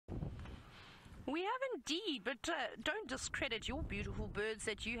We have indeed, but don't discredit your beautiful birds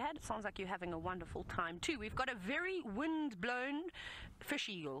that you had. It sounds like you're having a wonderful time too. We've got a very wind-blown fish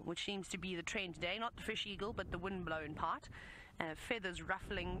eagle, which seems to be the trend today. Not the fish eagle, but the wind-blown part. Feathers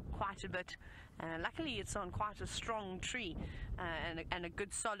ruffling quite a bit. Luckily, it's on quite a strong tree and a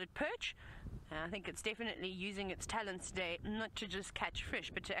good solid perch. I think it's definitely using its talents today, not to just catch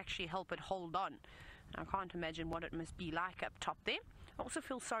fish, but to actually help it hold on. I can't imagine what it must be like up top there. I also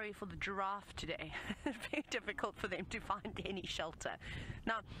feel sorry for the giraffe today. It's very difficult for them to find any shelter.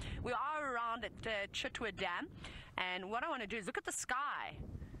 Now, we are around at Chitwa Dam, and what I want to do is look at the sky.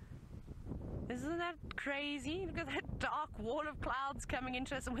 Isn't that crazy? Look at that dark wall of clouds coming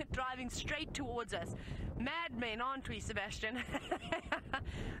into us, and we're driving straight towards us. Madmen, aren't we, Sebastian?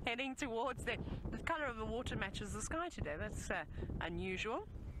 Heading towards the color of the water matches the sky today. That's unusual.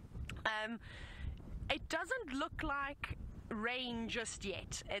 It doesn't look like rain just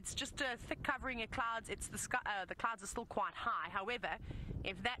yet. It's just a thick covering of clouds. It's the sky, the clouds are still quite high. However,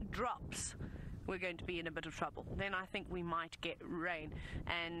 if that drops, we're going to be in a bit of trouble. Then I think we might get rain,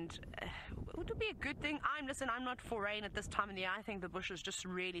 and it would be a good thing. I'm not for rain at this time of the year. I think the bush is just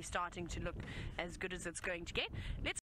really starting to look as good as it's going to get. Let's